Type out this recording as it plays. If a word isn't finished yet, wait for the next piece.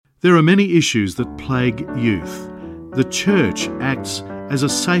There are many issues that plague youth. The church acts as a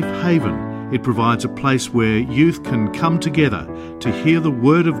safe haven. It provides a place where youth can come together to hear the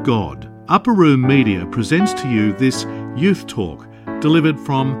Word of God. Upper Room Media presents to you this Youth Talk, delivered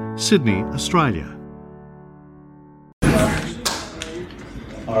from Sydney, Australia.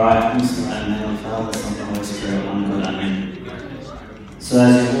 Alright, Mr. and Name of Father, Son, and Holy Spirit, one God, Amen. So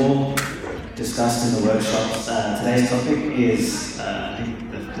as you all discussed in the workshops, today's topic is,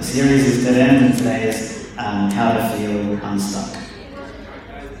 the series is Dead End, and today is How to Feel Unstuck.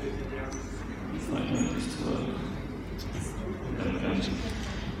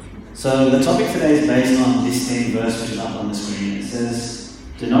 So the topic today is based on this same verse which is up on the screen. It says,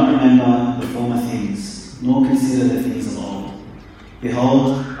 "Do not remember the former things, nor consider the things of old.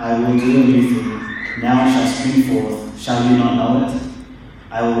 Behold, I will do a new thing. Now it shall spring forth. Shall you not know it?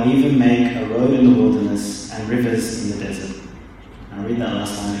 I will even make a road in the wilderness and rivers in the desert." I'll read that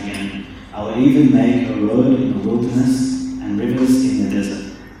last line again. "I will even make a road in the wilderness and rivers in the desert."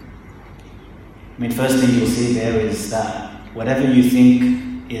 First thing you'll see there is that whatever you think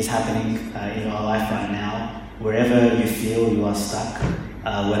is happening in your life right now, wherever you feel you are stuck,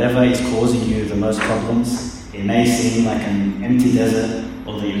 whatever is causing you the most problems, it may seem like an empty desert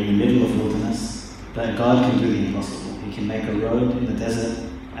or that you're in the middle of wilderness, but God can do the impossible. He can make a road in the desert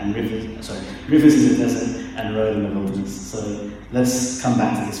and rivers in the desert and a road in the wilderness. So let's come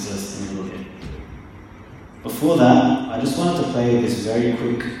back to this verse in a little bit. Before that, I just wanted to play this very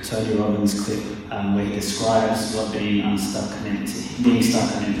quick Tony Robbins clip where he describes what being stuck meant to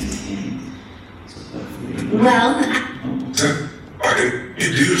him. So Well, I can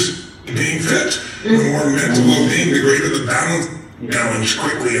induce being fit. The more mental well-being, the greater the balance challenge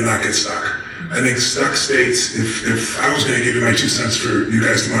quickly and not get stuck. I think stuck states, if I was going to give you my 2 cents for you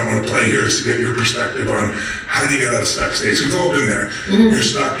guys might want to play here, is to get your perspective on how do you get out of stuck states. We've all been there. You're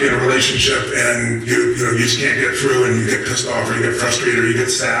stuck in a relationship and you just can't get through, and you get pissed off or you get frustrated or you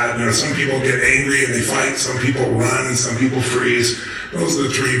get sad. Some people get angry and they fight, some people run, and some people freeze. Those are the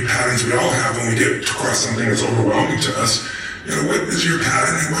 3 patterns we all have when we get across something that's overwhelming to us. What is your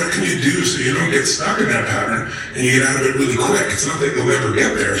pattern and what can you do so you don't get stuck in that pattern and you get out of it really quick? It's not that you'll ever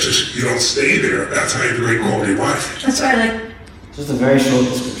get there, it's just you don't stay there. That's how you have a great quality of life. that's right, just a very short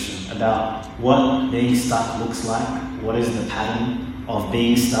description about what being stuck looks like, what is the pattern of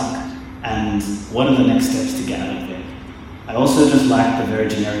being stuck, and what are the next steps to get out of it. I also just like the very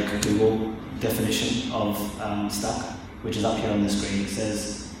generic Google definition of stuck, which is up here on the screen. It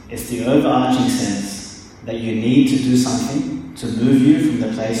says, it's the overarching sense that you need to do something to move you from the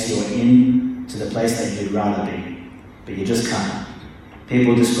place you're in to the place that you'd rather be, but you just can't.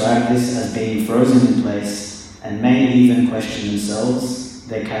 People describe this as being frozen in place and may even question themselves,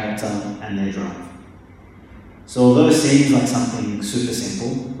 their character, and their drive. So although it seems like something super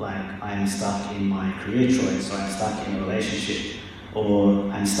simple, like I'm stuck in my career choice, or I'm stuck in a relationship,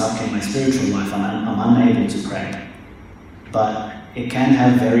 or I'm stuck in my spiritual life, I'm unable to pray, but it can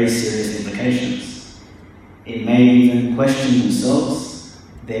have very serious implications. It may even question themselves,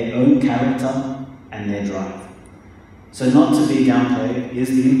 their own character, and their drive. So not to be downplayed is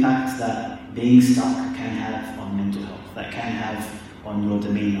the impact that being stuck can have on mental health, that can have on your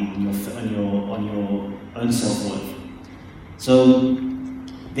demeanor, on your own self-worth. So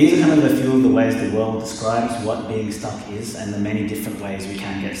these are kind of a few of the ways the world describes what being stuck is and the many different ways we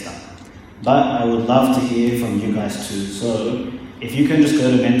can get stuck. But I would love to hear from you guys too. So if you can just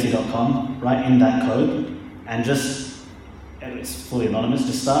go to menti.com, write in that code, and it's fully anonymous,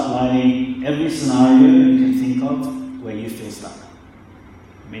 just start writing every scenario you can think of where you feel stuck.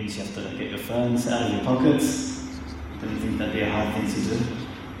 It means you have to get your phones out of your pockets. Don't think that'd be a hard thing to do.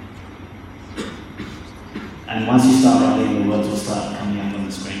 And once you start writing, the words will start coming up on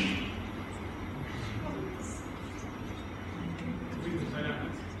the screen.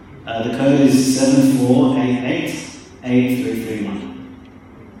 The code is 74888331.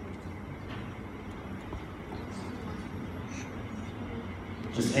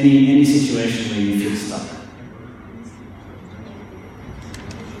 Just any situation where you feel stuck.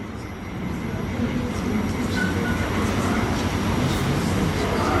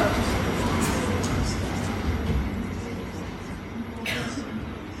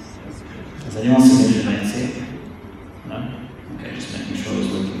 Has anyone submitted an answer? No? Okay, just making sure it's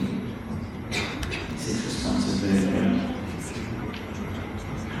working. 6 responses there.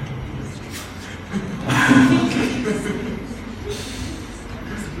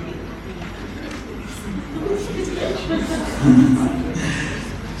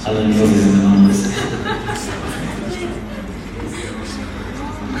 Alan Rose is anonymous.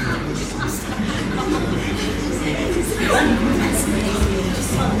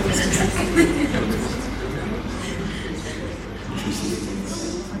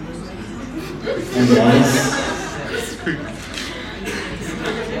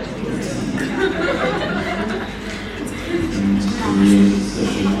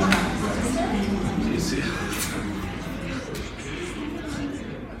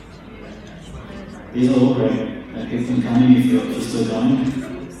 These are all great. People can come in if you're still going.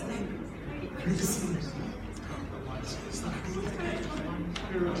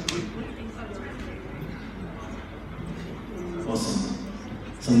 Awesome.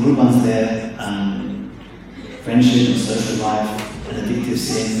 Some good ones there. Friendship and social life, an addictive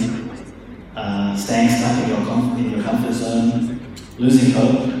sin, staying stuck in your comfort zone, losing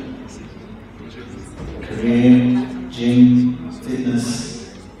hope, career, gym, fitness,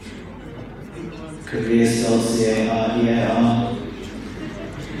 career spelled C-A-R-E-A-R,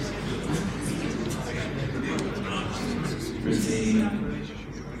 routine.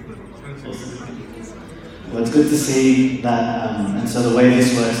 Awesome. Well, it's good to see that, and so the way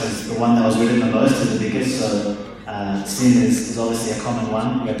this works is the one that was written the most is the biggest, so sin is obviously a common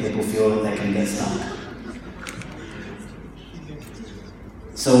one where people feel that they can get stuck.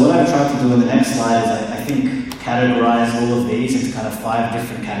 So what I've tried to do in the next slide is I think categorize all of these into kind of 5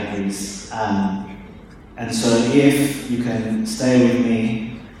 different categories. And so if you can stay with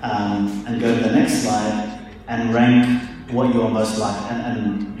me and go to the next slide and rank what you're most like,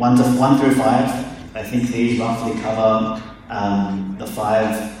 and 1 through 5, I think these roughly cover the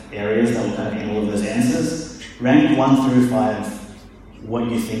 5 areas that will kind of in all of those answers. Rank 1 through 5 what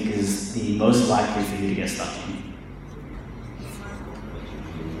you think is the most likely for you to get stuck in.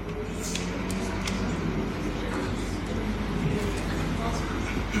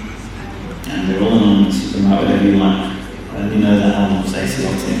 And they're all anonymous, you can write whatever you like. And you know that Alan will say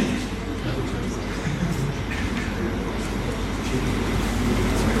select it.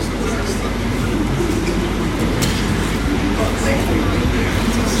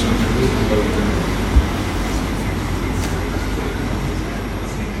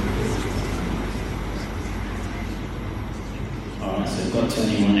 Alright, so we've got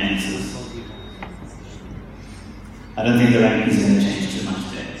 21 answers. I don't think the ranking is going to change too much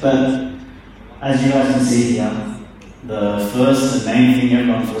there. But as you guys can see here, the first and main thing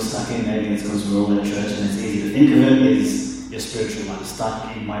everyone feels stuck in, maybe it's because we're all in church and it's easy to think of it, is your spiritual life,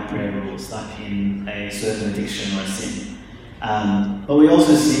 stuck in my prayer rule, stuck in a certain addiction or a sin. But we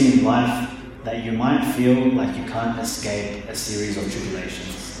also see in life that you might feel like you can't escape a series of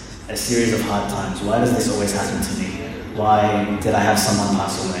tribulations, a series of hard times. Why does this always happen to me? Why did I have someone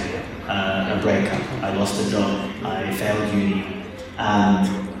pass away? A breakup, I lost a job, I failed uni,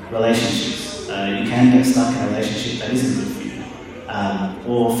 relationships. You can get stuck in a relationship that isn't good for you,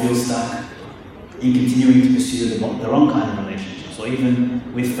 or feel stuck in continuing to pursue the wrong kind of relationships, or even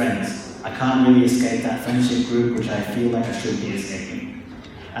with friends. I can't really escape that friendship group, which I feel like I should be escaping.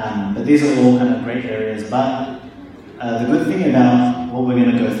 But these are all kind of great areas, but the good thing about what we're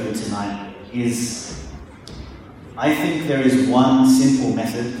going to go through tonight is I think there is one simple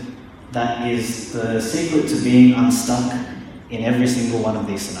method that is the secret to being unstuck in every single one of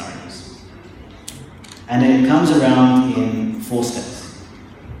these scenarios. And it comes around in 4 steps.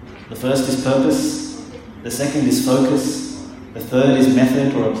 The first is purpose, the second is focus, the third is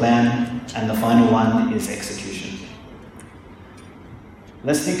method or a plan, and the final one is execution.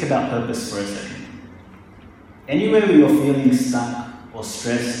 Let's think about purpose for a second. Anywhere where you're feeling stuck or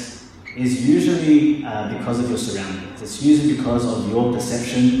stressed is usually because of your surroundings. It's usually because of your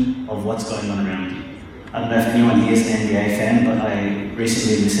perception of what's going on around you. I don't know if anyone here is an NBA fan, but I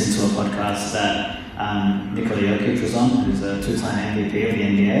recently listened to a podcast that Nikola Jokic was on, who's a 2-time MVP of the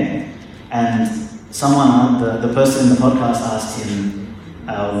NBA. And someone, the person in the podcast asked him,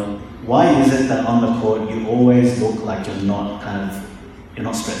 why is it that on the court you always look like you're not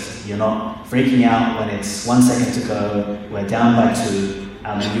stressed, you're not freaking out when it's 1 second to go, we're down by 2,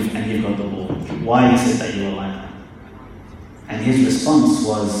 and you've got the ball. Why is it that you are like that? And his response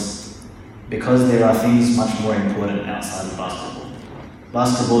was, because there are things much more important outside of basketball.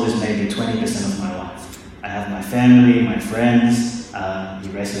 Basketball is maybe 20% of my life. I have my family, my friends, he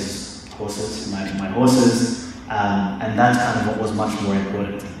races horses, my horses, and that's kind of what was much more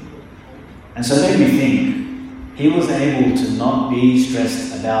important to him. And so it made me think, he was able to not be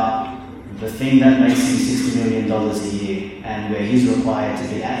stressed about the thing that makes him $60 million a year and where he's required to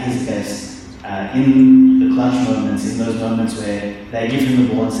be at his best in the clutch moments, in those moments where they give him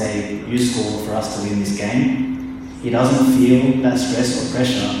the ball and say, you score for us to win this game. He doesn't feel that stress or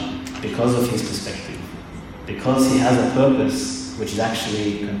pressure because of his perspective, because he has a purpose which is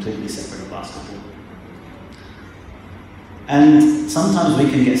actually completely separate of basketball. And sometimes we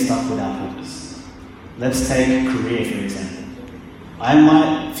can get stuck with our purpose. Let's take career, for example. I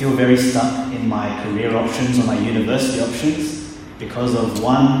might feel very stuck in my career options or my university options because of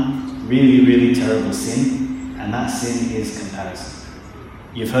one really, really terrible sin, and that sin is comparison.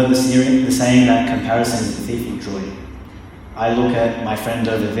 You've heard the saying that comparison is the thief of joy. I look at my friend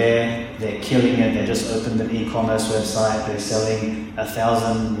over there, they're killing it, they just opened an e-commerce website, they're selling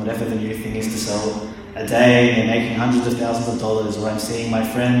 1,000, whatever the new thing is to sell, a day, they're making hundreds of thousands of dollars. Or I'm seeing my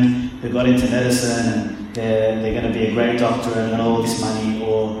friend who got into medicine and they're going to be a great doctor and earn all this money.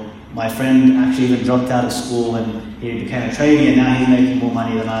 Or my friend actually even dropped out of school and he became a trainee and now he's making more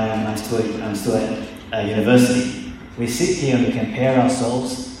money than I am and I'm still at university. We sit here and we compare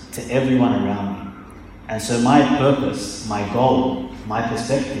ourselves to everyone around me. And so my purpose, my goal, my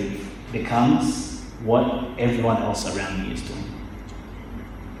perspective becomes what everyone else around me is doing.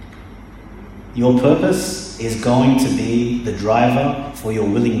 Your purpose is going to be the driver for your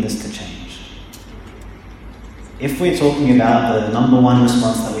willingness to change. If we're talking about the number one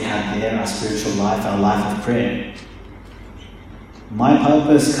response that we have there, our spiritual life, our life of prayer, my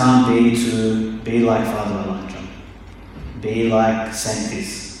purpose can't be to be like Father Elijah, be like Saint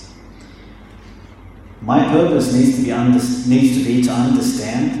this. My purpose needs to be to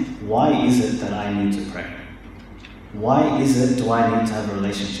understand, why is it that I need to pray? Why is it do I need to have a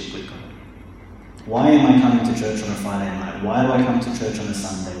relationship with God? Why am I coming to church on a Friday night? Why do I come to church on a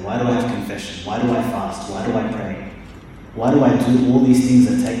Sunday? Why do I have confession? Why do I fast? Why do I pray? Why do I do all these things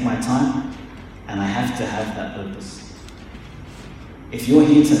that take my time? And I have to have that purpose. If you're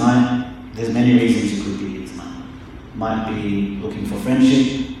here tonight, there's many reasons you could be here tonight. You might be looking for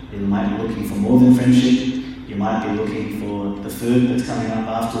friendship. You might be looking for more than friendship. You might be looking for the food that's coming up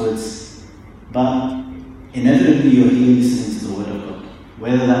afterwards. But inevitably you're here listening to the Word of God,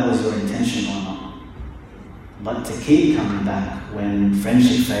 whether that was your intention or not. But to keep coming back when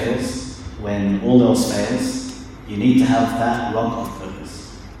friendship fails, when all else fails, you need to have that rock of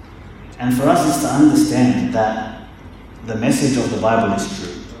purpose. And for us is to understand that the message of the Bible is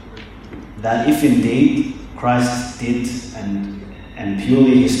true. That if indeed Christ did, and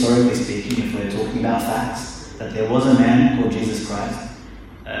purely historically speaking, if we're talking about facts, that there was a man called Jesus Christ,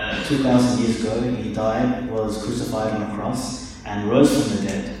 2,000 years ago, he died, was crucified on a cross, and rose from the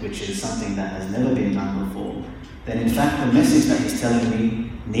dead, which is something that has never been done before, then in fact the message that he's telling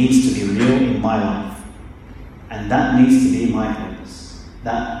me needs to be real in my life. And that needs to be my purpose.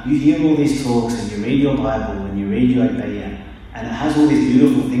 That you hear all these talks and you read your Bible and you read your Agpeya, and it has all these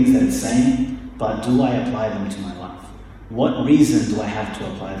beautiful things that it's saying, but do I apply them to my life? What reason do I have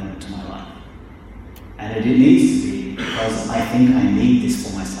to apply them to my life? And it needs to be because I think I need this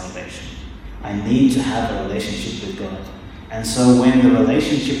for my salvation. I need to have a relationship with God. And so when the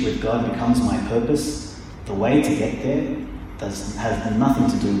relationship with God becomes my purpose, the way to get there has nothing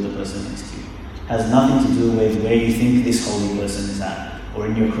to do with the person next to you. Has nothing to do with where you think this holy person is at, or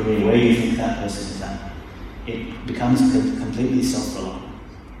in your career, where you think that person is at. It becomes completely self-reliant.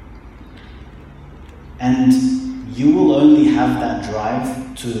 And you will only have that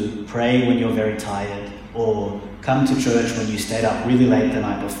drive to pray when you're very tired, or come to church when you stayed up really late the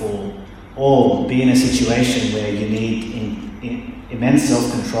night before, or be in a situation where you need immense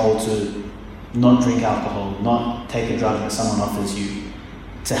self-control to not drink alcohol, not take a drug that someone offers you.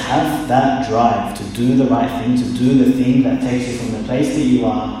 To have that drive to do the right thing, to do the thing that takes you from the place that you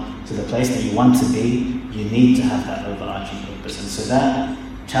are to the place that you want to be, you need to have that overarching purpose. And so that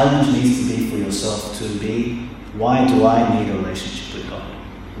challenge needs to be for yourself to be, why do I need a relationship with God?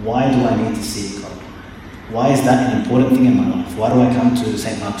 Why do I need to seek God? Why is that an important thing in my life? Why do I come to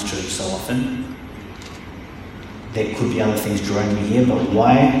St. Mark's Church so often? There could be other things drawing me here, but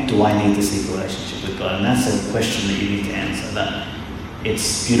why do I need to seek a relationship with God? And that's a question that you need to answer. That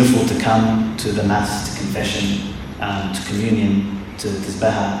it's beautiful to come to the Mass, to confession, to communion, to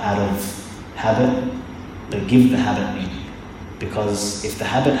Tizbeha out of habit, but give the habit meaning. Because if the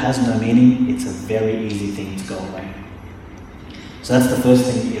habit has no meaning, it's a very easy thing to go away. So that's the first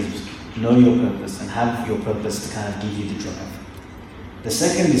thing, is know your purpose and have your purpose to kind of give you the drive. The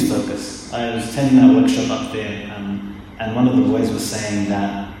second is focus. I was attending that workshop up there, and one of the boys was saying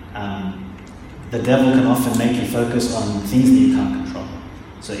that the devil can often make you focus on things that you can't control.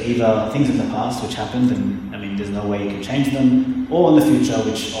 So either things in the past which happened, and there's no way you can change them, or in the future,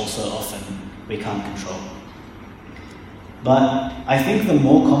 which also often we can't control. But I think the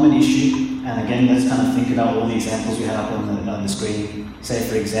more common issue, and again, let's kind of think about all the examples we had up on the screen. Say,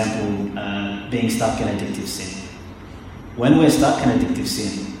 for example, being stuck in addictive sin. When we're stuck in addictive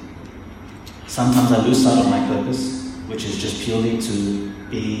sin, sometimes I lose sight of my purpose, which is just purely to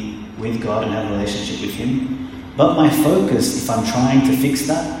be with God and have a relationship with Him. But my focus, if I'm trying to fix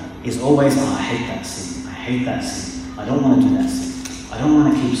that, is always, I hate that sin. I hate that sin. I don't want to do that sin. I don't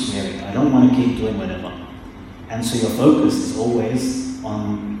want to keep swearing. I don't want to keep doing whatever. And so your focus is always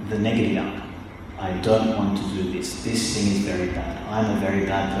on the negative outcome. I don't want to do this. This thing is very bad. I'm a very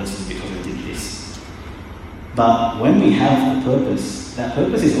bad person because I did this. But when we have a purpose, that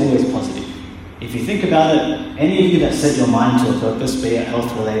purpose is always positive. If you think about it, any of you that set your mind to a purpose, be it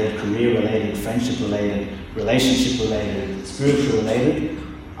health-related, career-related, friendship-related, relationship-related, spiritual-related,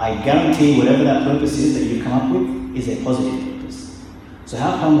 I guarantee whatever that purpose is that you come up with is a positive purpose. So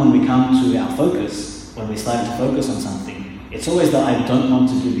how come when we come to our focus, when we start to focus on something, it's always that I don't want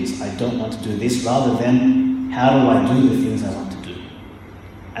to do this, I don't want to do this, rather than how do I do the things I want to do?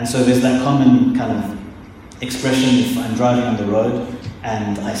 And so there's that common kind of expression if I'm driving on the road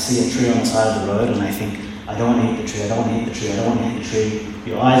and I see a tree on the side of the road and I think, I don't want to hit the tree, I don't want to hit the tree, I don't want to hit the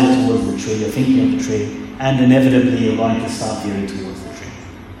tree. Your eyes are towards the tree, you're thinking of the tree, and inevitably you're going to start veering towards the tree.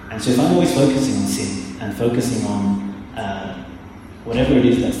 And so if I'm always focusing on sin and focusing on whatever it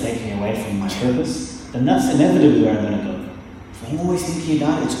is that's taking away from my purpose, then that's inevitably where I'm going to go. If I'm always thinking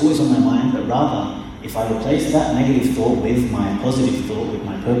about it, it's always on my mind, but rather, if I replace that negative thought with my positive thought, with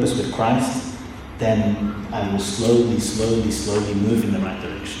my purpose with Christ, then I will slowly move in the right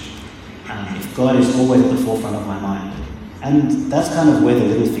direction. If God is always at the forefront of my mind. And that's kind of where the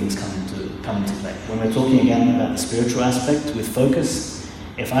little things come into play. When we're talking again about the spiritual aspect with focus,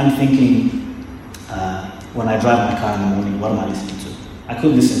 if I'm thinking, when I drive my car in the morning, what am I listening to? I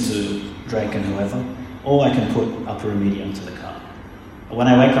could listen to Drake and whoever, or I can put Upper Room Media onto the car. When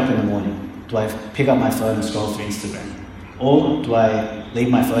I wake up in the morning, do I pick up my phone and scroll through Instagram? Or do I leave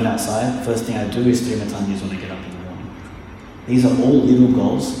my phone outside? First thing I do is stream Matanyas when I get up in the morning. These are all little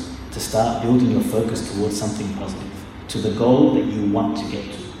goals to start building your focus towards something positive, to the goal that you want to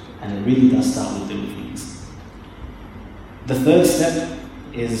get to. And it really does start with little things. The third step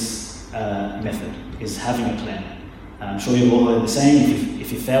is method, is having a plan. I'm sure you've all heard the saying,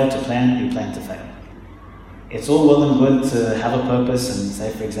 if you fail to plan, you plan to fail. It's all well and good to have a purpose and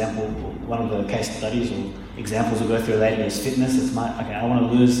say, for example, one of the case studies or examples we'll go through later is fitness. It's I want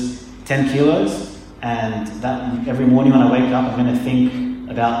to lose 10 kilos, and that every morning when I wake up, I'm going to think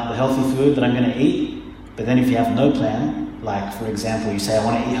about the healthy food that I'm going to eat. But then if you have no plan, like for example, you say, I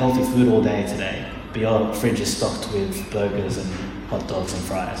want to eat healthy food all day today, but your fridge is stocked with burgers and hot dogs and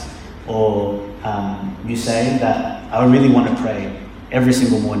fries. Or you say that I really want to pray every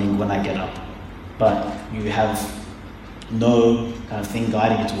single morning when I get up, but you have no kind of thing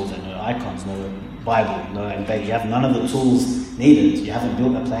guiding you towards it, no icons, no Bible, you have none of the tools needed. You haven't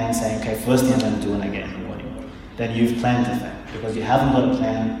built a plan saying, okay, first thing I'm going to do when I get in the morning. Then you've planned to fail, because you haven't got a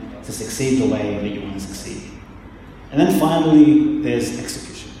plan to succeed the way that you want to succeed. And then finally, there's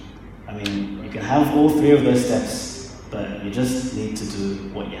execution. I mean, you can have all three of those steps, but you just need to do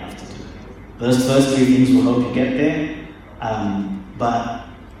what you have to do. Those first three things will help you get there, but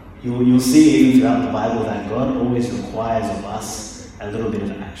you'll see even throughout the Bible that God always requires of us a little bit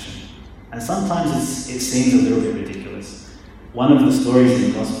of action. And sometimes it seems a little bit ridiculous. One of the stories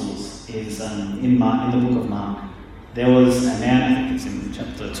in the Gospels is in the book of Mark. There was a man, I think it's in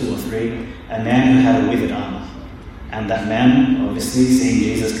chapter 2 or 3, a man who had a withered arm. And that man, obviously seeing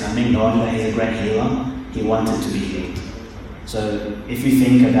Jesus coming, knowing that he's a great healer, he wanted to be healed. So if you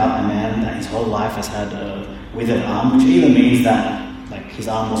think about a man that his whole life has had a withered arm, which either means that his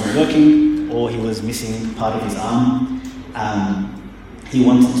arm wasn't working or he was missing part of his arm, he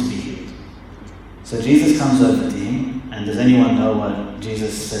wanted to be healed. So Jesus comes over to him, and does anyone know what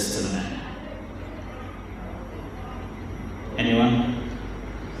Jesus says to the man? Anyone?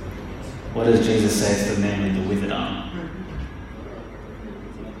 What does Jesus say to the man with the withered arm?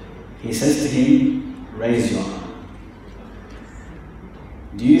 He says to him, raise your arm.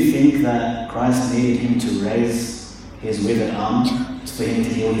 Do you think that Christ needed him to raise his withered arm for him to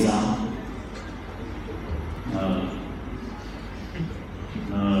heal his arm? No.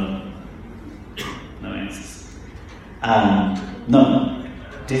 No answers. No.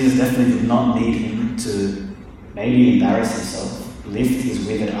 Jesus definitely did not need him to maybe embarrass himself, lift his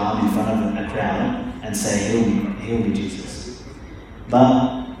withered arm in front of a crowd and say, heal me, Jesus.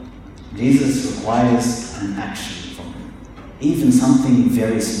 But Jesus requires an action from him. Even something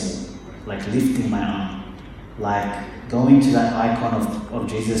very small, like lifting my arm, like going to that icon of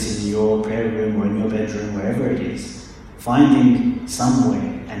Jesus in your prayer room or in your bedroom, wherever it is, finding some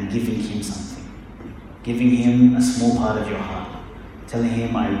way and giving him something. Giving him a small part of your heart. Telling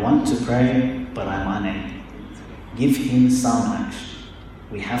him, I want to pray, but I'm unable. Give him some action.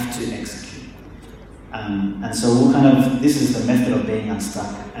 We have to execute. And so this is the method of being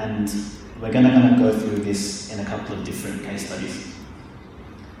unstuck, and we're going to go through this in a couple of different case studies.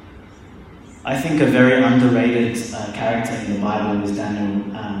 I think a very underrated character in the Bible is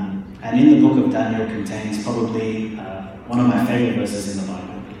Daniel, and in the book of Daniel contains probably one of my favorite verses in the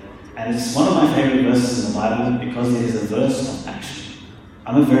Bible. And it's one of my favorite verses in the Bible because it is a verse of action.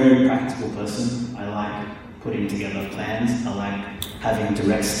 I'm a very practical person. I like putting together plans. I like having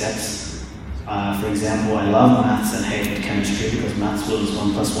direct steps. For example, I love maths and hated chemistry because maths was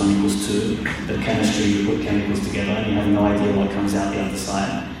 1 + 1 = 2, but chemistry, you put chemicals together and you have no idea what comes out the other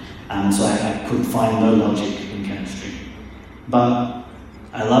side. So I could find no logic in chemistry. But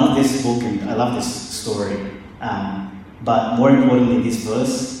I love this book and I love this story. But more importantly, this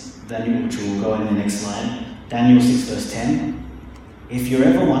verse, Daniel, which will go in the next slide, Daniel 6 verse 10. If you're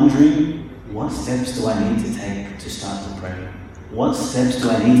ever wondering, what steps do I need to take to start to pray? What steps do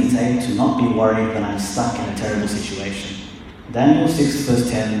I need to take to not be worried that I'm stuck in a terrible situation? Daniel 6 verse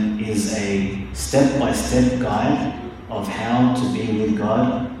 10 is a step-by-step guide of how to be with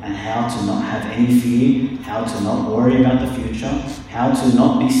God and how to not have any fear, how to not worry about the future, how to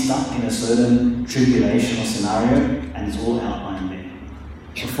not be stuck in a certain tribulation or scenario, and it's all outlined there.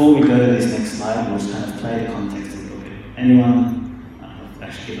 Before we go to this next slide, we'll just kind of play the context a little bit. Anyone, I've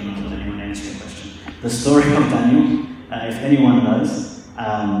actually given up on anyone answer your question. The story of Daniel, if anyone knows,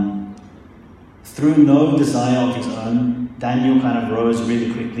 through no desire of his own, Daniel kind of rose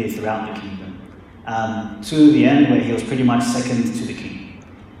really quickly throughout the kingdom. To the end where he was pretty much second to the king.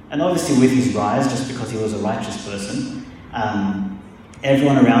 And obviously with his rise, just because he was a righteous person,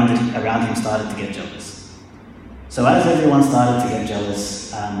 everyone around him started to get jealous. So as everyone started to get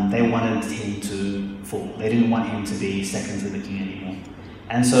jealous, they wanted him to fall. They didn't want him to be second to the king anymore.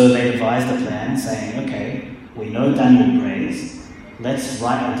 And so they devised a plan saying, okay, we know Daniel prays, let's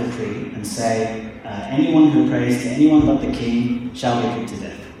write a decree and say, anyone who prays to anyone but the king shall be put to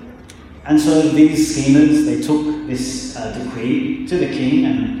death. And so these schemers, they took this decree to the king,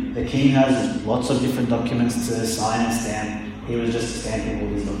 and the king has lots of different documents to sign and stamp. He was just stamping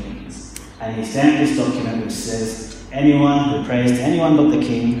all these documents. And he stamped this document which says, anyone who prays to anyone but the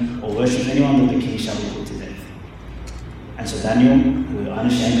king or worships anyone but the king shall be put to death. And so Daniel, who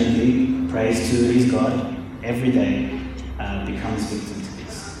unashamedly prays to his God every day, becomes victim to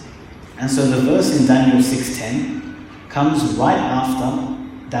this. And so the verse in Daniel 6:10 comes right after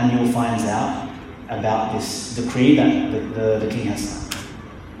Daniel finds out about this decree that the king has signed.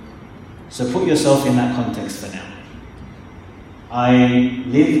 So put yourself in that context for now. I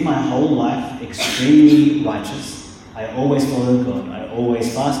lived my whole life extremely righteous. I always followed God. I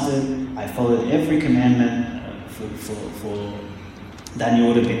always fasted. I followed every commandment for Daniel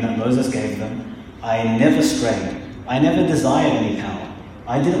would have been that Moses gave them. I never strayed. I never desired any power.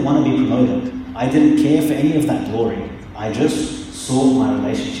 I didn't want to be promoted. I didn't care for any of that glory. I just sought my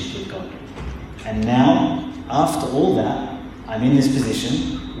relationship with God. And now, after all that, I'm in this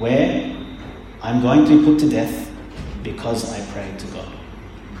position where I'm going to be put to death because I prayed to God.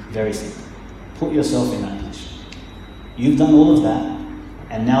 Very simple. Put yourself in that position. You've done all of that,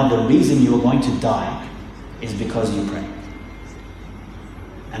 and now the reason you are going to die is because you prayed.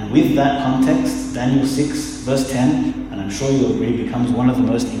 And with that context, Daniel 6 verse 10, and I'm sure you'll agree, becomes one of the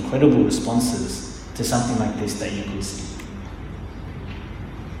most incredible responses to something like this that you can see.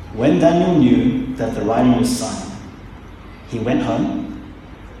 When Daniel knew that the writing was signed, he went home,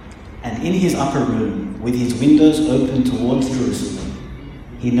 and in his upper room, with his windows open towards Jerusalem,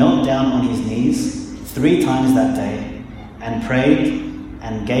 he knelt down on his knees 3 times that day and prayed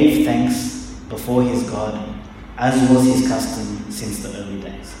and gave thanks before his God, as was his custom since the early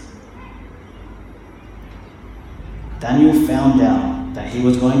days. Daniel found out that he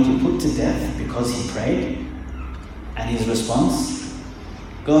was going to be put to death because he prayed, and his response,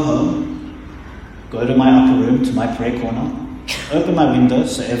 go home, go to my upper room, to my prayer corner, open my window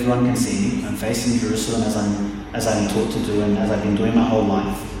so everyone can see me. I'm facing Jerusalem as I'm taught to do and as I've been doing my whole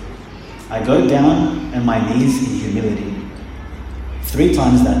life. I go down on my knees in humility 3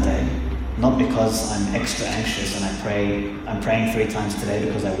 times that day, not because I'm extra anxious and I'm praying 3 times today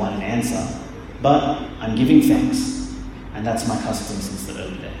because I want an answer, but I'm giving thanks, and that's my custom since the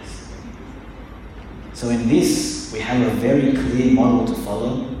early days. So in this, we have a very clear model to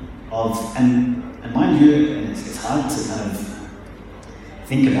follow of, and mind you, and it's hard to kind of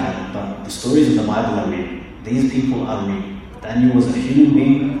think about it, but the stories in the Bible are real. These people are real. Daniel was a human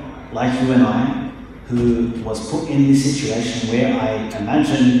being like you and I, who was put in this situation where I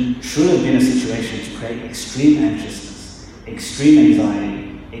imagine should have been a situation to create extreme anxiousness, extreme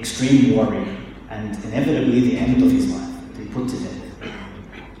anxiety, extreme worry, and inevitably the end of his life, to be put to death.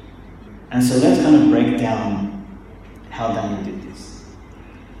 And so let's kind of break down how Daniel did this.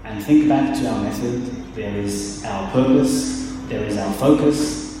 And think back to our method. There is our purpose, there is our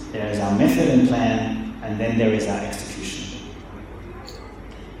focus, there is our method and plan, and then there is our execution.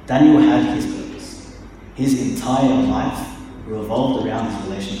 Daniel had his purpose. His entire life revolved around his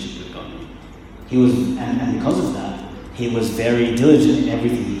relationship with God. He was, and because of that, he was very diligent in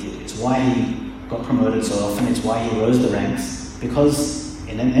everything he did. It's why he got promoted so often, it's why he rose the ranks, because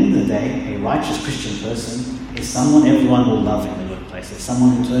in the end of the day, a righteous Christian person is someone everyone will love in the workplace. It's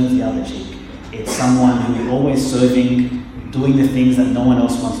someone who turns the other cheek. It's someone who is always serving, doing the things that no one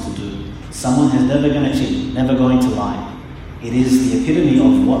else wants to do. Someone who's never going to cheat, never going to lie. It is the epitome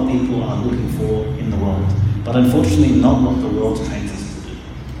of what people are looking for in the world, but unfortunately not what the world trains us to do.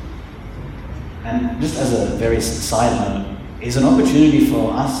 And just as a very side note, is an opportunity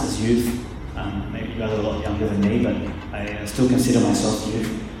for us as youth, maybe you guys are a lot younger than me, but I still consider myself youth,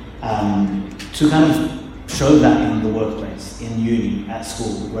 to kind of show that in the workplace, in uni, at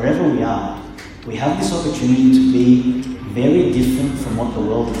school, wherever we are. We have this opportunity to be very different from what the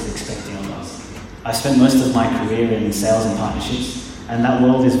world is expecting of us. I spent most of my career in sales and partnerships, and that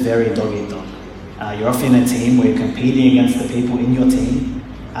world is very dog-eat-dog. You're often in a team where you're competing against the people in your team,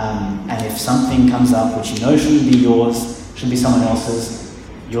 and if something comes up which you know shouldn't be yours, should be someone else's,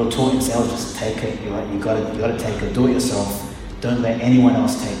 you're taught in sales, just take it. You got to take it. Do it yourself. Don't let anyone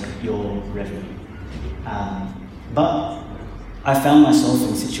else take your revenue. But I found myself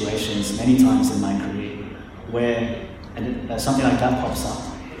in situations many times in my career where something like that pops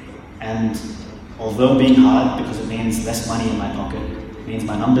up, and although being hard because it means less money in my pocket, means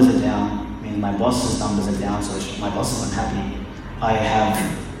my numbers are down, means my boss's numbers are down, so my boss is unhappy. I have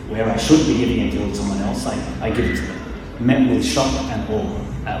where I should be giving a deal to someone else, I give it to them. Met with shock and awe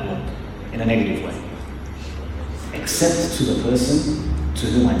at work, in a negative way. Except to the person to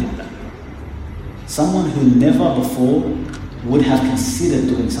whom I did that. Someone who never before would have considered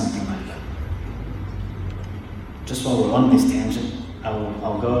doing something like that. Just while we're on this tangent,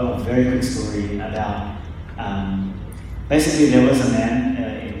 I'll go a very quick story about, basically there was a man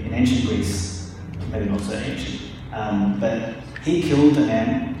in ancient Greece, maybe not so ancient, but he killed a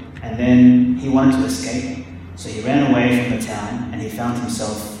man and then he wanted to escape. So he ran away from the town and he found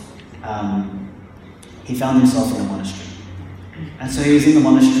himself in a monastery. And so he was in the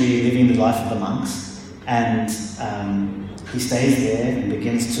monastery living the life of the monks, and he stays there and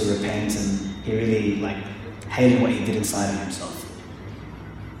begins to repent, and he really hated what he did inside of himself.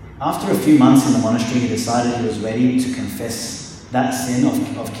 After a few months in the monastery, he decided he was ready to confess that sin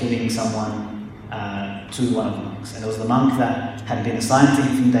of killing someone to one of the monks. And it was the monk that had been assigned to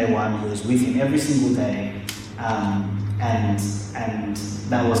him from day one, who was with him every single day. And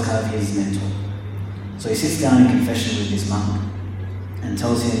that was kind of his mentor. So he sits down in confession with this monk and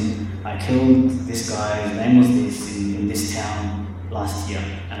tells him, I killed this guy, his name was this, in this town last year,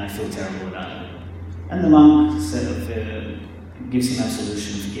 and I feel terrible about it. And the monk gives him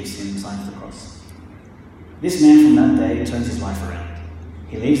absolution, forgives him, signs the cross. This man from that day turns his life around.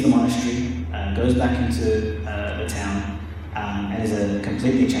 He leaves the monastery, goes back into the town, and is a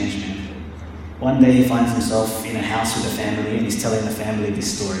completely changed man. One day he finds himself in a house with a family, and he's telling the family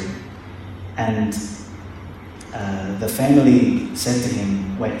this story. And the family said to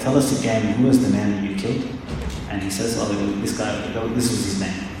him, wait, tell us again, who was the man that you killed? And he says, this was his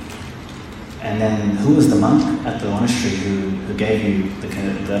name. And then, who was the monk at the monastery who gave you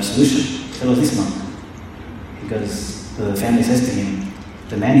the absolution? He said, it was this monk. Because the family says to him,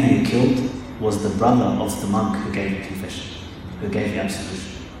 the man who you killed was the brother of the monk who gave you confession, who gave you absolution.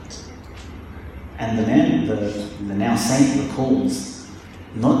 And the man, the now saint, recalls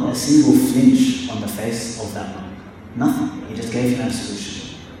not a single flinch on the face of that monk. Nothing. He just gave him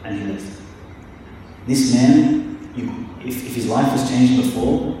absolution and he left. This man, if his life was changed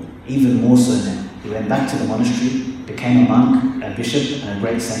before, even more so now. He went back to the monastery, became a monk, a bishop, and a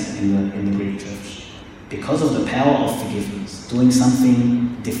great saint in the Greek church. Because of the power of forgiveness, doing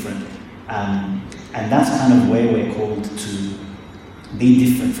something different. And that's kind of where we're called to be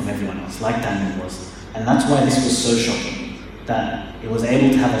different from everyone else, like Daniel was. And that's why this was so shocking, that it was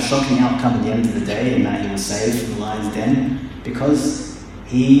able to have a shocking outcome at the end of the day, and that he was saved from the lion's den, because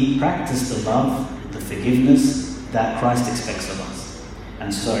he practiced the love, the forgiveness that Christ expects of us.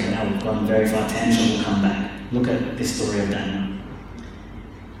 And sorry, now we've gone very far tangent, we'll come back. Look at this story of Daniel.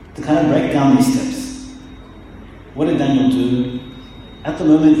 To kind of break down these steps, what did Daniel do? At the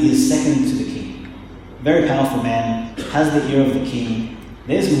moment, he is second to the king. Very powerful man, has the ear of the king.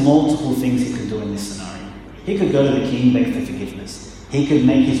 There's multiple things he could do in this scenario. He could go to the king, beg for forgiveness. He could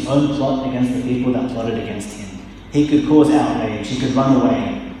make his own plot against the people that plotted against him. He could cause outrage. He could run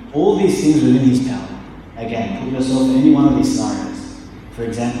away. All these things within his power. Again, put yourself in any one of these scenarios. For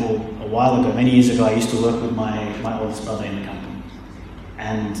example, a while ago, many years ago, I used to work with my oldest brother in the company.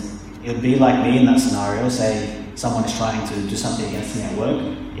 And it would be like me in that scenario, say someone is trying to do something against me at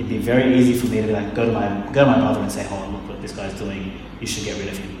work. It'd be very easy for me to go to my brother and say, oh, look what this guy's doing, you should get rid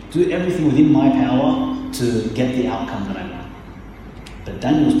of him. Do everything within my power to get the outcome that I want. But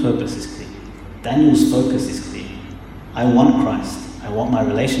Daniel's purpose is clear. Daniel's focus is clear. I want Christ. I want my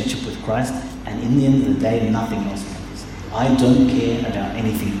relationship with Christ, and in the end of the day, nothing else matters. I don't care about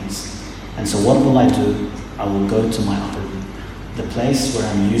anything else. And so what will I do? I will go to my upper room, the place where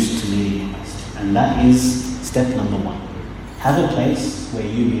I'm used to meeting Christ. And that is step number one. Have a place where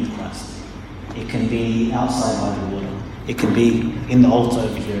you meet Christ. It can be outside by the water. It can be in the altar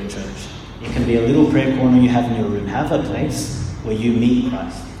over here at church. It can be a little prayer corner you have in your room. Have a place where you meet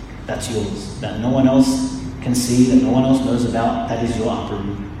Christ. That's yours. That no one else can see, that no one else knows about. That is your upper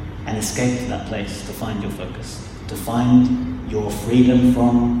room. And escape to that place to find your focus. To find your freedom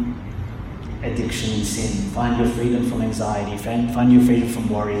from addiction and sin. Find your freedom from anxiety. Find your freedom from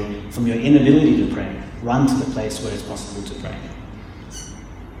worry. From your inability to pray. Run to the place where it's possible to pray.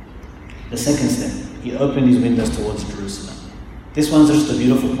 The second step, he opened his windows towards Jerusalem. This one's just a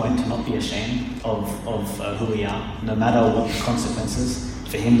beautiful point to not be ashamed of who we are, no matter what the consequences.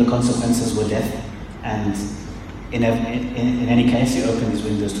 For him, the consequences were death, and in any case, he opened his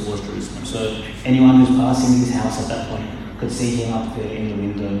windows towards Jerusalem. So anyone who's passing his house at that point could see him up there in the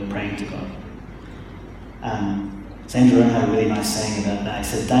window praying to God. St. Jerome had a really nice saying about that.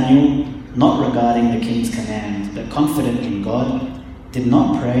 He said, Daniel, not regarding the king's command, but confident in God, did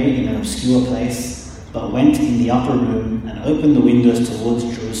not pray in an obscure place, but went in the upper room and opened the windows towards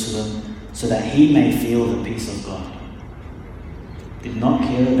Jerusalem so that he may feel the peace of God. Did not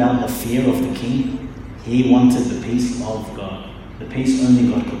care about the fear of the king. He wanted the peace of God, the peace only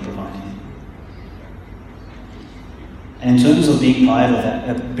God could provide him. And in terms of being proud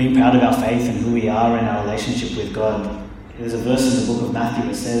of our faith and who we are in our relationship with God, there's a verse in the book of Matthew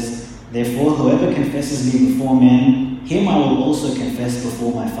that says, therefore, whoever confesses me before men, him I will also confess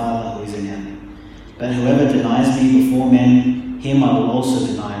before my Father who is in heaven. But whoever denies me before men, him I will also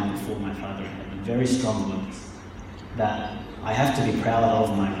deny before my Father in heaven. Very strong words. That I have to be proud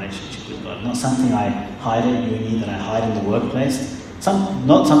of my relationship with God. Not something I hide at uni, that I hide in the workplace.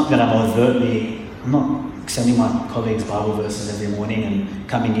 Not something that I'm not sending my colleagues Bible verses every morning and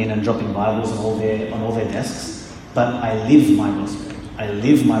coming in and dropping Bibles on all their desks. But I live my gospel. I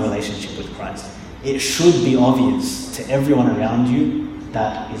live my relationship with Christ. It should be obvious to everyone around you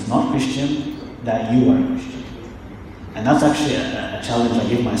that is not Christian that you are a Christian. And that's actually a challenge I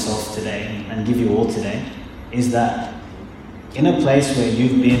give myself today and give you all today, is that in a place where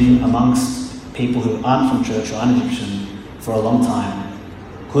you've been amongst people who aren't from church or aren't Egyptian for a long time,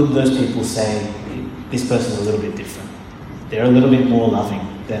 could those people say, this person's a little bit different? They're a little bit more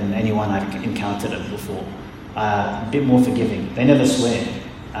loving than anyone I've encountered before. A bit more forgiving. They never swear.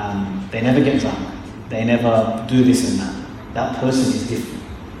 They never get drunk. They never do this and that. That person is different.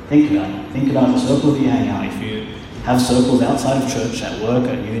 Think about it. Think about the circle that you hang out. If you have circles outside of church, at work,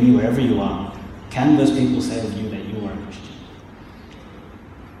 at uni, wherever you are, can those people say of you that you are a Christian?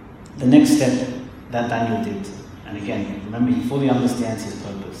 The next step that Daniel did, and again, remember, he fully understands his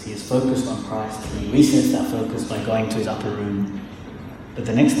purpose. He is focused on Christ. He resets that focus by going to his upper room. But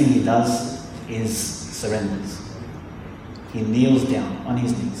the next thing he does is surrenders. He kneels down on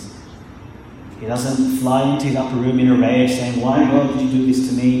his knees. He doesn't fly into his upper room in a rage saying, why God did you do this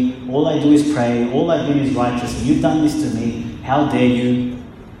to me? All I do is pray. All I've been is righteous. And you've done this to me. How dare you?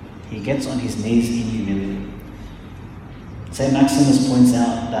 He gets on his knees in humility. St. Maximus points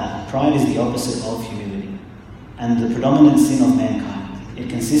out that pride is the opposite of humility and the predominant sin of mankind. It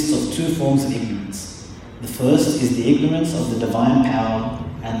consists of two forms of ignorance. The first is the ignorance of the divine power,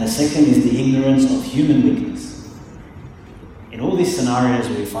 and the second is the ignorance of human weakness. In all these scenarios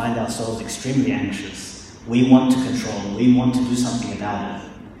where we find ourselves extremely anxious, we want to control, we want to do something about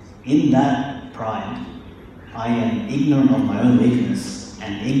it. In that pride, I am ignorant of my own weakness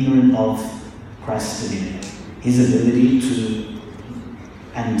and ignorant of Christ's divinity, his ability to,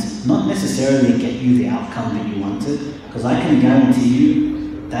 and not necessarily get you the outcome that you wanted, because I can guarantee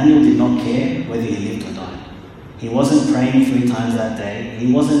you, Daniel did not care whether he lived or died. He wasn't praying 3 times that day,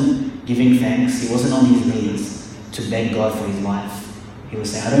 he wasn't giving thanks, he wasn't on his knees to beg God for his life. He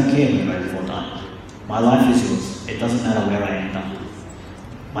was saying, I don't care whether I live or die. My life is yours. It doesn't matter where I end up.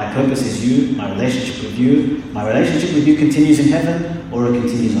 My purpose is you, my relationship with you. My relationship with you continues in heaven or it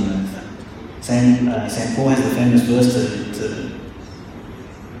continues on earth. St. Paul has the famous verse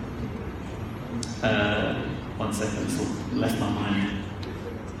one second, it left my mind.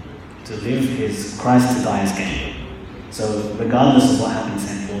 To live is Christ, to die is gain. So regardless of what happened to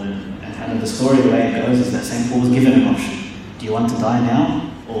St. Paul, and kind of the story, the way it goes is that St. Paul was given an option. Do you want to die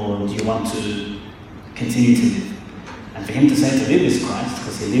now, or do you want to continue to live? And for him to say to live is Christ,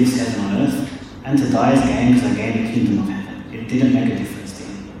 because he lives heaven on earth, and to die is gain, because I gain the kingdom of heaven. It didn't make a difference to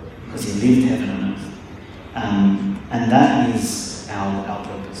him, because he lived heaven on earth. And that is our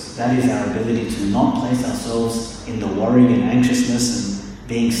purpose. That is our ability to not place ourselves in the worry and anxiousness and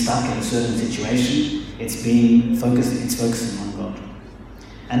being stuck in a certain situation. It's focusing on God.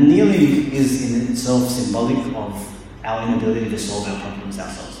 And kneeling is in itself symbolic of our inability to solve our problems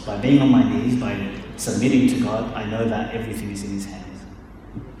ourselves. By being on my knees, by submitting to God, I know that everything is in His hands.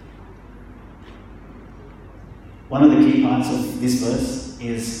 One of the key parts of this verse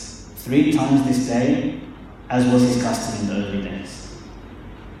is 3 times this day, as was his custom in the early days.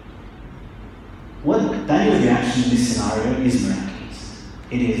 What Daniel's reaction in this scenario is miraculous.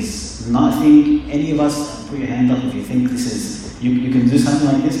 It is nothing any of us, put your hand up if you think this is, you can do something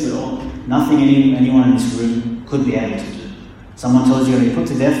like this, but nothing anyone in this room could be able to do. Someone tells you you're put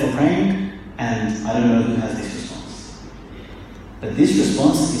to death for praying, and I don't know who has this response. But this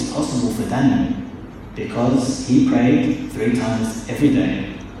response is possible for Daniel because he prayed 3 times every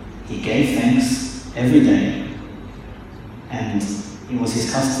day. He gave thanks every day, and it was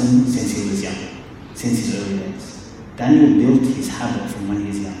his custom since he was young, since his early days. Daniel built his habit from when he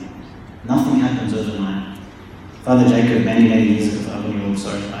was young. Nothing happens overnight. Father Jacob, many years ago, I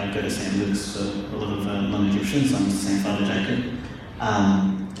go to St. Luke's, so a lot of non-Egyptians, so I'm just saying Father Jacob.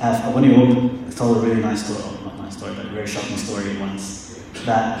 Abonior told a really nice story, not nice story, but a very shocking story once,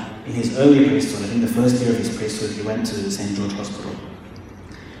 that in his early priesthood, I think the first year of his priesthood, he went to St. George Hospital.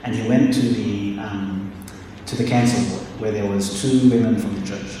 And he went to the cancer ward, where there was 2 women from the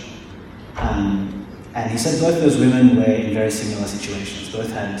church. And he said both those women were in very similar situations.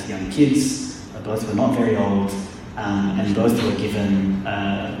 Both had young kids, both were not very old, and both were given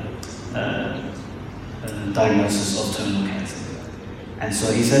a diagnosis of terminal cancer. And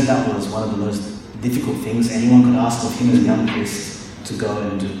so he said that was one of the most difficult things anyone could ask of him as a young priest to go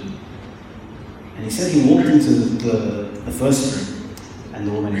and do. And he said he walked into the first room, and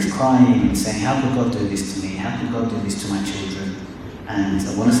the woman is crying and saying, "How could God do this to me? How could God do this to my children?" And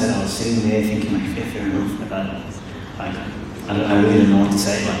I want to say that I was sitting there thinking, like, yeah, fair enough about it. Like, I really don't know what to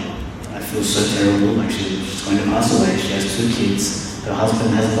say. Like, I feel so terrible. Like, she's going to pass away. She has 2 kids. Her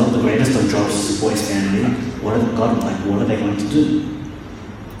husband has not the greatest of jobs to support his family. What are they going to do?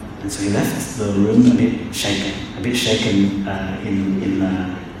 And so he left the room a bit shaken in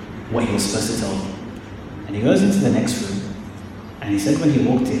what he was supposed to tell them. And he goes into the next room, and he said when he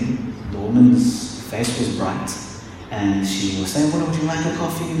walked in, the woman's face was bright, and she was saying, "What would you like, a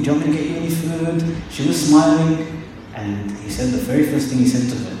coffee? Do you want me to get you any food?" She was smiling, and he said the very first thing he said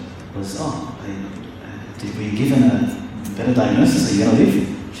to her was, were you given a better diagnosis? Are you going to live?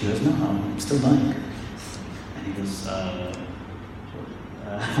 She goes, "No, I'm still dying." And he goes,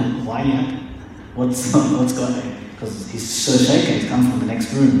 why are you happy? What's going on? Because he's so shaken, he's come from the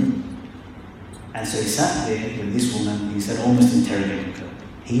next room. And so he sat there with this woman, he said, almost interrogating her.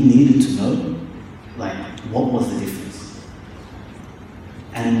 He needed to know, like, what was the difference?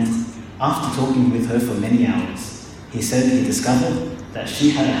 And after talking with her for many hours, he said he discovered that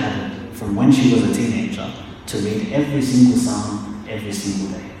she had a habit from when she was a teenager to read every single psalm every single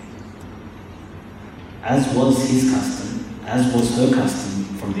day. As was his custom, as was her custom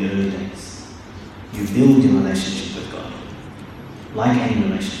from the early days. You build your relationship with God, like any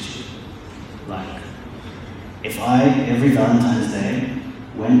relationship. Like, if I, every Valentine's Day,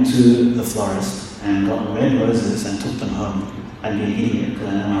 went to the florist and got red roses and took them home, I'd be an idiot because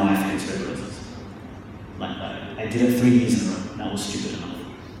I know my wife hates red roses. Like, I did it 3 years in a row. That was stupid enough.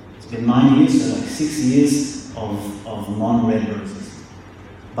 It's been 9 years, so like 6 years of non-red roses.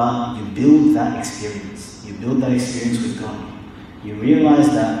 But you build that experience. You build that experience with God. You realize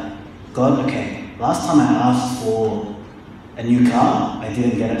that, God, okay, last time I asked for a new car, I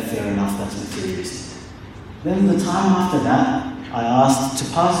didn't get it, fair enough, that's materialistic. Then the time after that, I asked to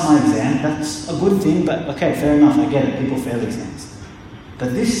pass my exam, that's a good thing, but okay, fair enough, I get it, people fail exams.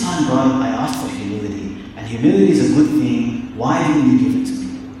 But this time, God, I asked for humility, and humility is a good thing, why didn't you give it to me?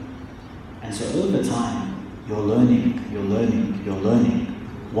 And so over time, you're learning,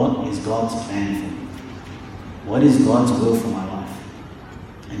 what is God's plan for me? What is God's will for my life?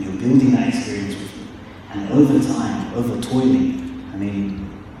 And you're building that experience with me. And over time, over toiling, I mean,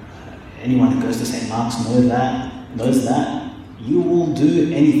 anyone who goes to St. Mark's knows that you will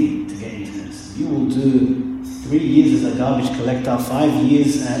do anything to get into this. You will do 3 years as a garbage collector, 5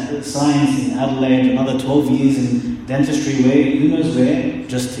 years at science in Adelaide, another 12 years in dentistry, who knows where,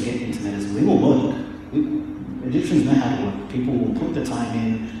 just to get into medicine. We will work. Egyptians know how to work. People will put the time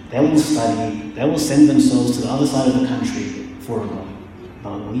in, they will study, they will send themselves to the other side of the country for a God.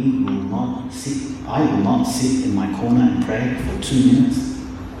 But I will not sit in my corner and pray for 2 minutes.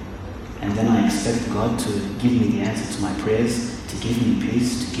 And then I expect God to give me the answer to my prayers, to give me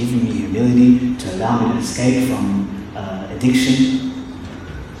peace, to give me humility, to allow me to escape from addiction.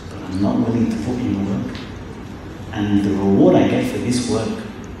 I'm not willing to put in the work. And the reward I get for this work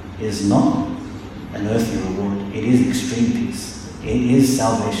is not an earthly reward. It is extreme peace. It is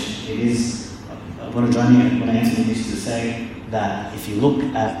salvation. It is, when Anthony used to say that if you look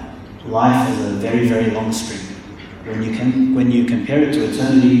at life as a very, very long string, when you compare it to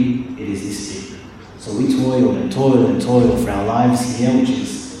eternity, it is this big. So we toil and toil and toil for our lives here,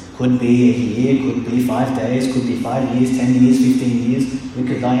 could be a year, could be 5 days, could be 5 years, 10 years, 15 years. We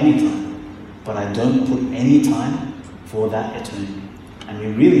could die anytime. But I don't put any time for that eternity. And we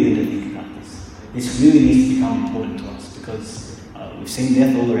really need to think about this. This really needs to become important to us because we've seen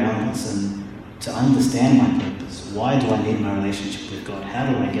death all around us, and to understand my purpose, why do I need my relationship with God?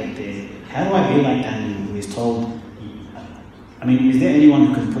 How do I get there? How do I be like Daniel, who is told, is there anyone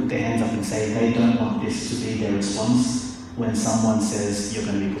who can put their hands up and say they don't want this to be their response when someone says you're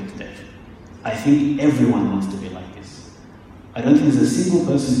going to be put to death? I think everyone wants to be like this. I don't think there's a single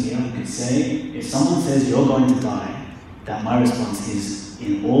person here who could say, if someone says you're going to die, that my response is,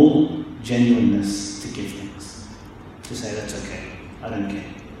 in all genuineness, to give thanks. To say, that's okay, I don't care.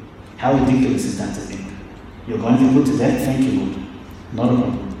 How ridiculous is that to think? You're going to be put to death? Thank you, Lord. Not a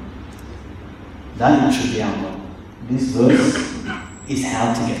problem. That should be our goal. This verse is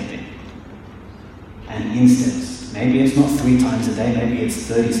how to get there. And in steps. Maybe it's not 3 times a day, maybe it's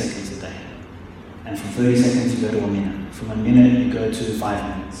 30 seconds a day. And from 30 seconds you go to a minute. From a minute you go to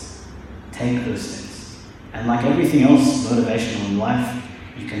 5 minutes. Take those steps. And like everything else motivational in life,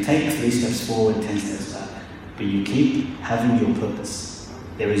 you can take 3 steps forward, 10 steps back. But you keep having your purpose.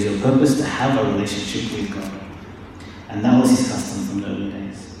 There is your purpose to have a relationship with God. And that was his custom from the early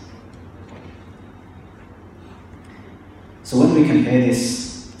days. So when we compare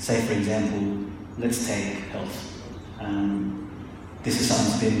this, say for example, let's take health. This is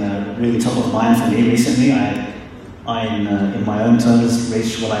something that's been really top of mind for me recently. I in my own terms,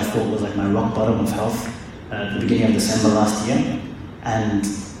 reached what I thought was like my rock bottom of health at the beginning of December last year. And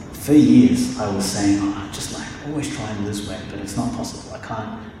for years I was saying, I'm just like always trying to lose weight, but it's not possible.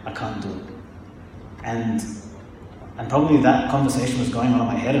 I can't do it. And probably that conversation was going on in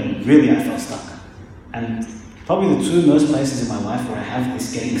my head, and really I felt stuck. And probably the 2 most places in my life where I have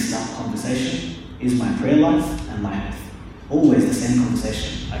this getting stuck conversation is my prayer life and my health. Always the same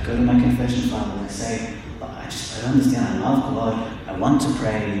conversation. I go to my confession file and I say, I don't understand, I love God, I want to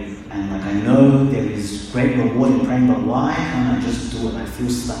pray, and I know there is great reward in praying, but why can't I just do it? I feel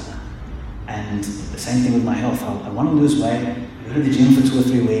stuck. And the same thing with my health. I want to lose weight, I go to the gym for 2 or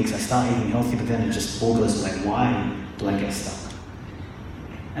 3 weeks, I start eating healthy, but then it just all goes away. Why do I get stuck?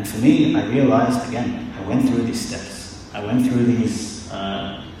 And for me, I realized, again, I went through these steps. I went through these,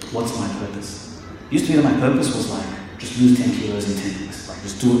 what's my purpose? It used to be that my purpose was just lose 10 kilos in 10 weeks,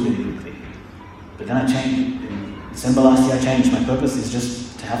 just do it really quickly. But then I changed. In December last year I changed. My purpose is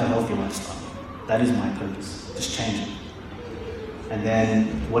just to have a healthy lifestyle. That is my purpose. Just change it. And then,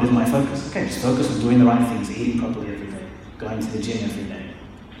 what is my focus? Okay, just focus on doing the right things, eating properly every day, going to the gym every day.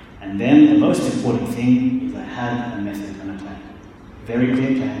 And then the most important thing is I had a method and a plan. Very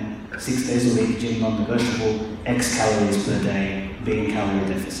clear plan, 6 days a week, gym non-negotiable, X calories per day, being calorie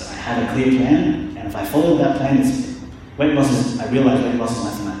deficit. I had a clear plan, and if I followed that plan, I realized weight loss is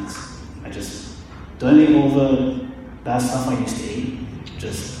mathematics. I just don't eat all the bad stuff I used to eat,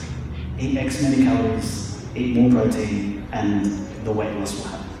 just eat X many calories, eat more protein, and the weight loss will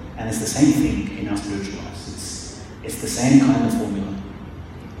happen. And it's the same thing in our spiritual lives. It's the same kind of formula.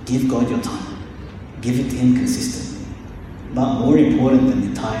 Give God your time. Give it to Him consistently. But more important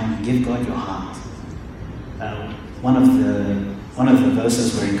than the time, give God your heart. One of the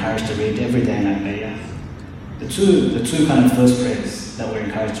verses we're encouraged to read every day in our prayer, the two kind of first prayers that we're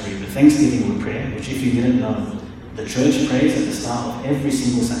encouraged to read, the Thanksgiving word prayer, which if you didn't know, the church prays at the start of every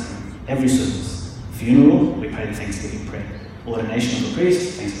single sacrament, every service. Funeral, we pray the Thanksgiving prayer. Ordination of a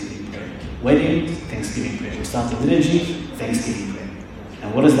priest, Thanksgiving prayer. Wedding, Thanksgiving prayer. We start the liturgy, Thanksgiving prayer.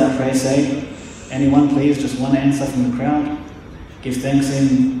 And what does that prayer say? Anyone please, just one answer from the crowd. Give thanks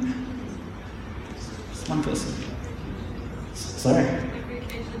in... One person. Sorry?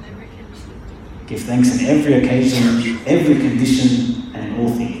 Give thanks in every occasion, every condition, and in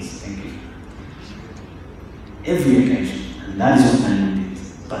all things. Thank you. Every occasion. And that is what Manuel did.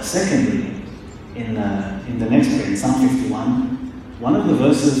 But secondly, in the next prayer, in Psalm 51, one of the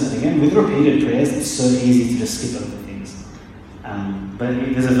verses, and again, with repeated prayers, it's so easy to just skip over things. But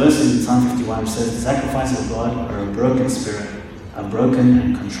there's a verse in Psalm 51 which says, the sacrifices of God are a broken spirit, a broken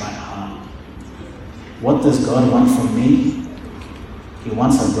and contrite heart. What does God want from me? He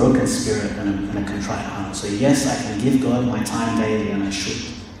wants a broken spirit and a contrite heart. So yes, I can give God my time daily, and I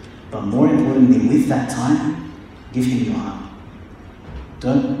should. But more importantly, with that time, give Him your heart.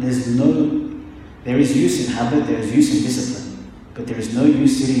 There is use in habit, there is use in discipline, but there is no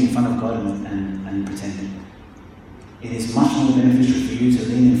use sitting in front of God and pretending. It is much more beneficial for you to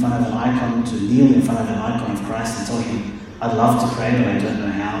lean in front of an icon, to kneel in front of an icon of Christ and tell him, I'd love to pray, but I don't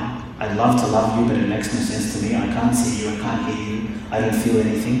know how. I'd love to love you, but it makes no sense to me. I can't see you, I can't hear you, I don't feel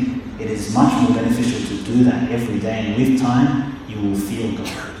anything. It is much more beneficial to do that every day, and with time, you will feel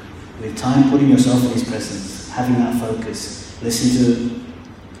God. With time, putting yourself in his presence, having that focus,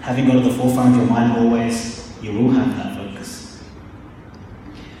 having God at the forefront of your mind always, you will have that focus.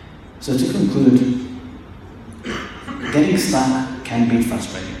 So to conclude, getting stuck can be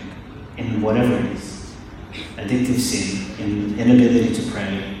frustrating in whatever it is. Addictive sin, in inability to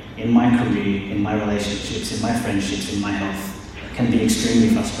pray, in my career, in my relationships, in my friendships, in my health, can be extremely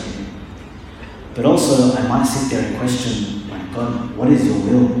frustrating. But also, I might sit there and question, like, God, what is your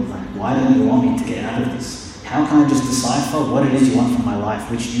will? Like, why don't you want me to get out of this? How can I just decipher what it is you want from my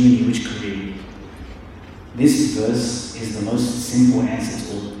life, which uni, which career? This verse is the most simple answer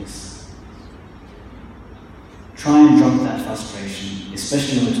to all of this. Try and drop that frustration,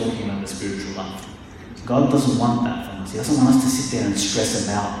 especially when we're talking about the spiritual life. God doesn't want that from us. He doesn't want us to sit there and stress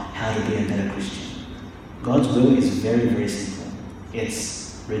about how to be a better Christian. God's will is very, very simple.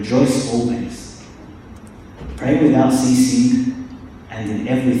 It's rejoice always. Pray without ceasing, and in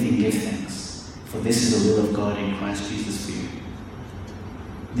everything give thanks, for this is the will of God in Christ Jesus for you.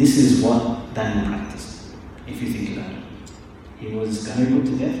 This is what Daniel practiced, if you think about it. He was going to be put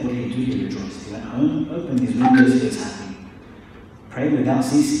to death. What did he do? He rejoiced. He went home, opened his windows, he was happy. Prayed without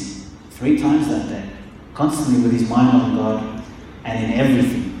ceasing, 3 times that day, constantly with his mind on God, and in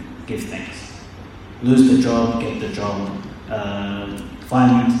everything give thanks. Lose the job, get the job,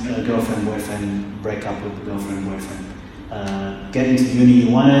 find a girlfriend, boyfriend, break up with the girlfriend, boyfriend, get into the uni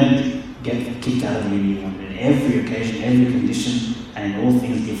you wanted, get kicked out of the uni you wanted. Every occasion, every condition, and in all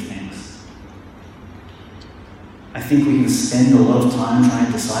things give thanks. I think we can spend a lot of time trying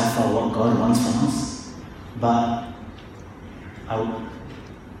to decipher what God wants from us, but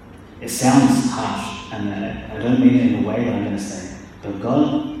it sounds harsh, and I don't mean it in the way that I'm going to say, but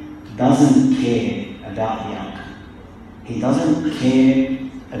God doesn't care about the outcome. He doesn't care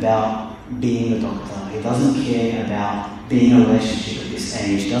about being a doctor. He doesn't care about being in a relationship at this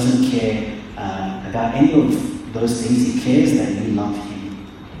age. He doesn't care about any of those things. He cares that you love him,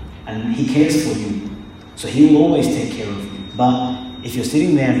 and he cares for you. So he will always take care of you. But if you're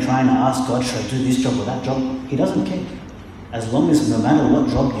sitting there and trying to ask God, should I do this job or that job? He doesn't care. As long as no matter what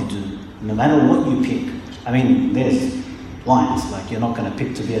job you do, no matter what you pick, I mean, there's lines, like you're not going to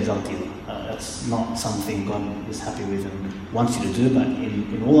pick to be a drug dealer. That's not something God is happy with and wants you to do. But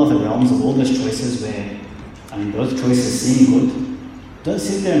in all other realms of all those choices where, I mean, those choices seem good, don't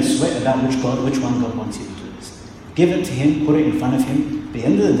sit there and sweat about which one God wants you to do. Give it to him, put it in front of him. At the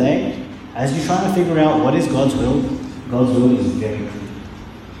end of the day, as you're trying to figure out what is God's will is very clear.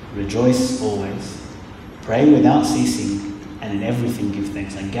 Rejoice always. Pray without ceasing, and in everything give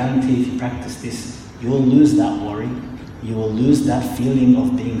thanks. I guarantee if you practice this, you will lose that worry. You will lose that feeling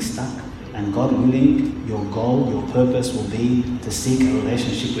of being stuck. And God willing, your goal, your purpose will be to seek a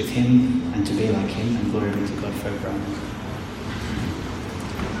relationship with him and to be like him, and glory be to God forever. Amen.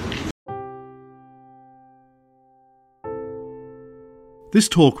 This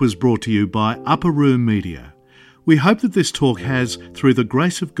talk was brought to you by Upper Room Media. We hope that this talk has, through the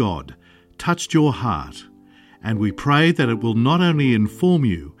grace of God, touched your heart, and we pray that it will not only inform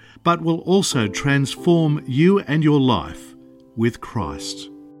you, but will also transform you and your life with Christ.